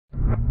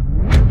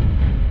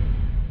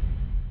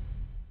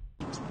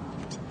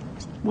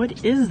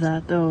What is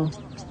that though?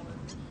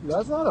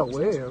 That's not a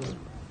wave.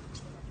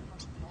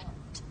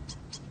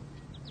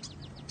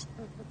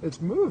 It's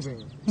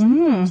moving.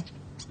 Mm-hmm.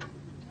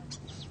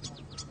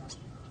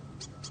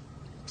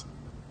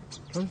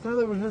 Come stand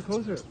over here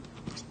closer.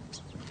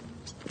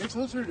 Get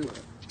closer to it.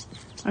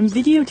 I'm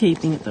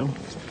videotaping it though.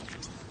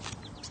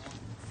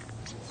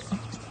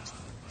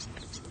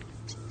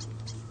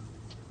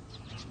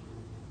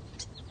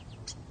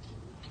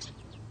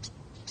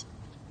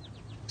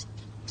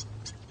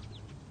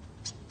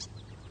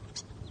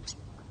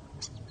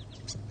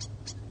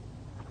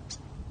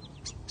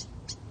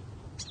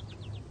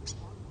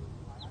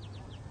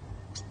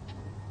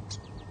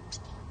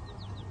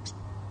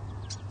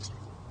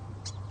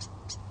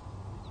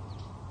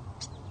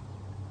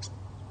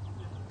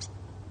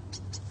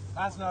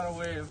 That's not a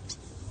wave.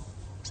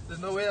 There's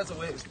no way that's a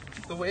wave.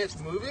 The way it's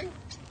moving,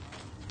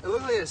 it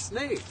looks like a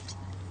snake.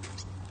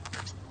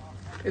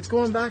 It's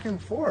going back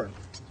and forth.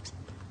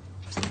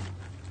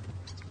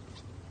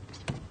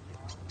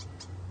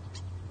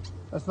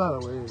 That's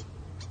not a wave.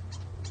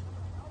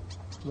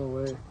 No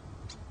way.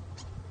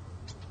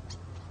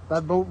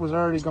 That boat was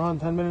already gone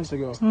 10 minutes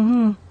ago.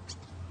 Mm-hmm.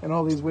 And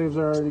all these waves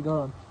are already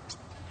gone.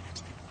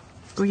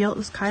 Go yell at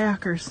those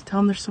kayakers. Tell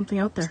them there's something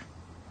out there.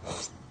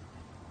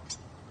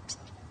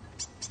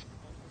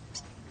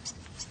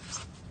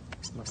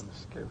 I'm not gonna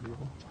scare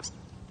people.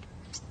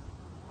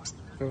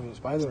 If it was a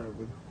spider, I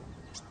would.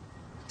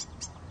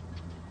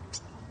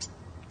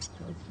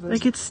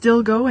 Like it's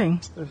still going.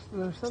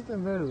 There's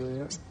something there,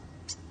 yeah.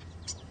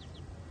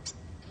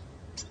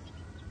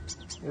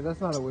 Yeah,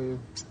 that's not a wave.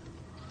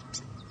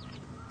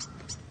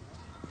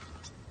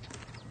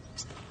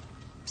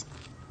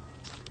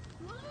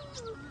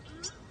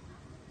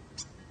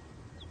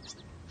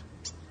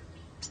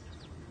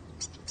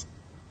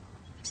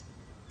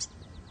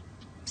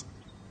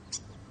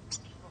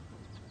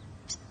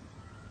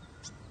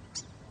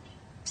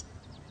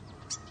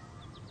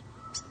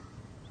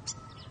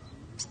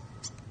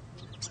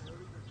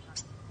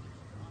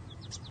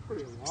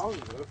 Pretty long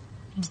though.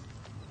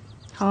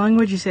 How long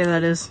would you say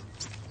that is?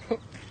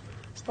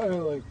 Probably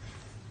like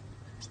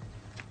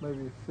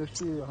maybe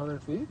 50,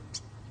 100 feet.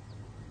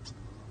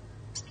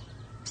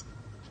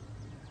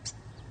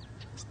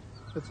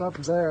 It's up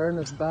there and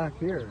it's back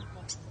here.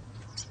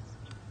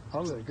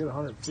 Probably a good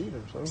 100 feet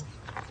or so.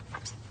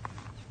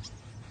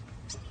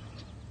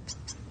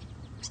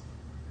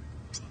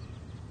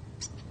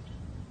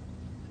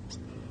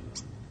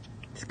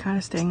 It's kind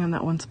of staying on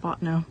that one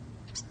spot now.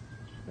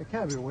 It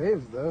can't be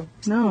waves though.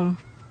 No.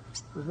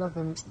 There's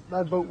nothing.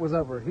 That boat was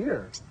over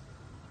here.